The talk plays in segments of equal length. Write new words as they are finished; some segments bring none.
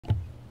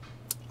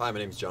Hi, my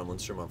name is John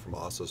Lindstrom. I'm from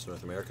Assos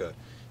North America.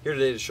 Here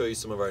today to show you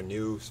some of our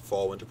new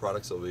fall-winter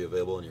products that will be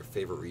available in your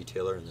favorite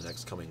retailer in the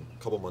next coming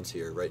couple months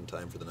here, right in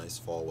time for the nice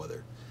fall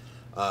weather.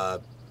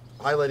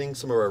 Highlighting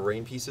some of our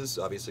rain pieces,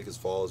 obviously because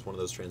fall is one of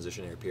those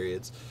transitionary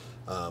periods.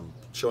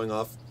 Showing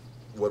off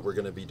what we're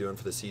going to be doing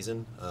for the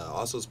season.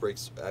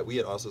 We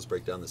at Assos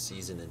break down the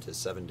season into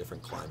 7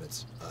 different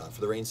climates.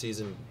 For the rain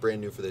season,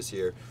 brand new for this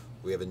year,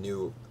 we have a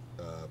new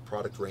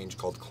product range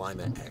called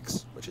Climate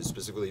X, which is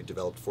specifically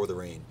developed for the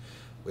rain.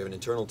 We have an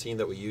internal team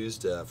that we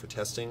used for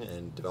testing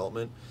and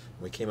development,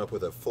 and we came up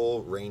with a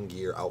full rain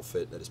gear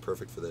outfit that is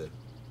perfect for the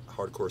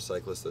hardcore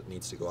cyclist that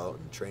needs to go out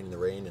and train in the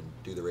rain and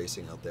do the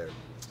racing out there.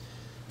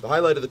 The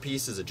highlight of the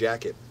piece is a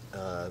jacket,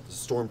 the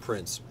Storm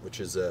Prince,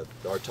 which is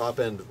our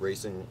top-end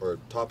racing or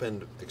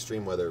top-end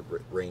extreme weather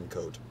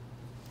raincoat.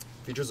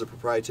 Features a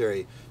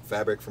proprietary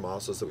fabric from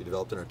Assos that we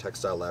developed in our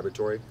textile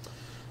laboratory.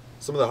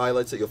 Some of the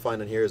highlights that you'll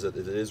find in here is that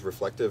it is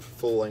reflective,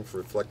 full-length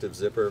reflective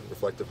zipper,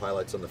 reflective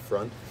highlights on the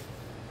front.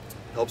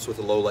 Helps with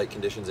the low light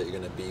conditions that you're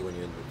going to be when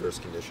you're in adverse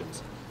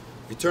conditions.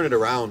 If you turn it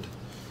around,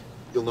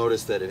 you'll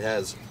notice that it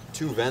has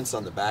 2 vents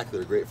on the back that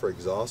are great for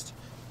exhaust.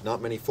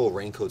 Not many full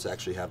raincoats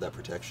actually have that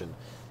protection.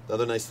 The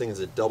other nice thing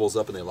is it doubles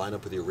up and they line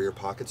up with your rear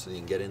pocket so that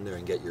you can get in there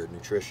and get your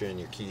nutrition,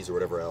 your keys, or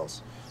whatever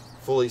else.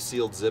 Fully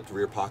sealed, zipped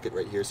rear pocket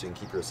right here so you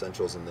can keep your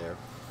essentials in there.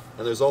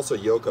 And there's also a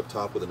yoke up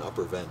top with an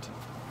upper vent.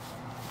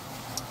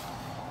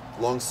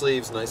 Long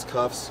sleeves, nice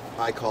cuffs,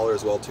 high collar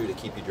as well too to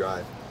keep you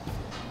dry.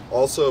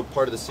 Also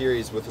part of the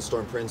series with the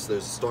Storm Prince,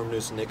 there's Storm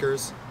Noose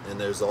knickers,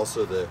 and there's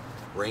also the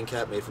rain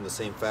cap made from the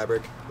same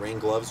fabric, rain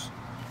gloves,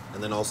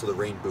 and then also the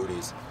rain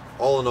booties.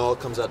 All in all, it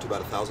comes out to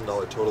about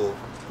 $1,000 total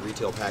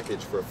retail package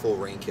for a full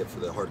rain kit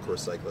for the hardcore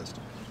cyclist.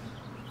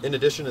 In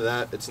addition to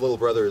that, its little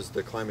brother is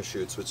the Climate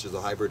Shoots, which is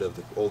a hybrid of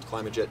the old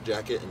Climate Jet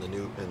jacket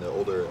and the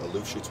older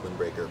Aloof Shoots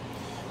windbreaker.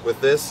 With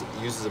this, it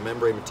uses a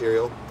membrane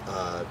material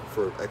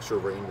for extra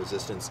rain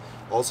resistance.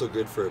 Also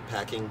good for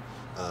packing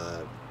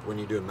when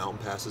you're doing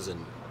mountain passes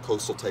and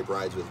coastal type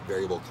rides with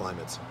variable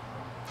climates.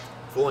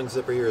 Full length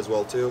zipper here as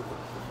well too.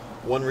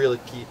 One really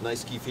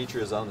nice key feature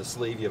is on the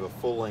sleeve you have a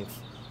full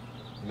length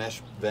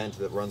mesh vent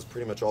that runs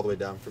pretty much all the way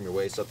down from your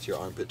waist up to your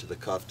armpit to the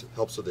cuff.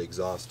 Helps with the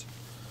exhaust.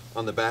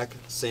 On the back,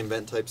 same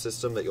vent type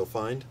system that you'll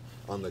find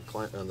on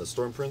the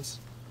Storm Prince.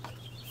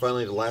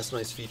 Finally, the last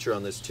nice feature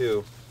on this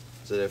too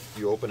is that if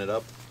you open it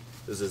up,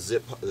 there's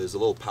a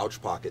little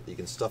pouch pocket that you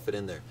can stuff it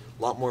in there.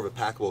 A lot more of a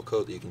packable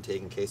coat that you can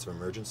take in case of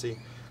emergency.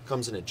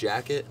 Comes in a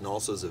jacket and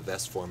also is a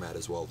vest format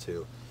as well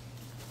too.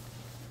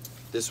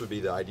 This would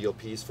be the ideal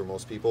piece for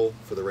most people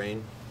for the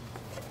rain.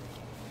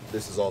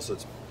 This is also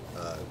its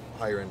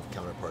higher end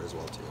counterpart as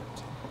well too.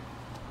 So,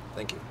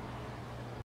 thank you.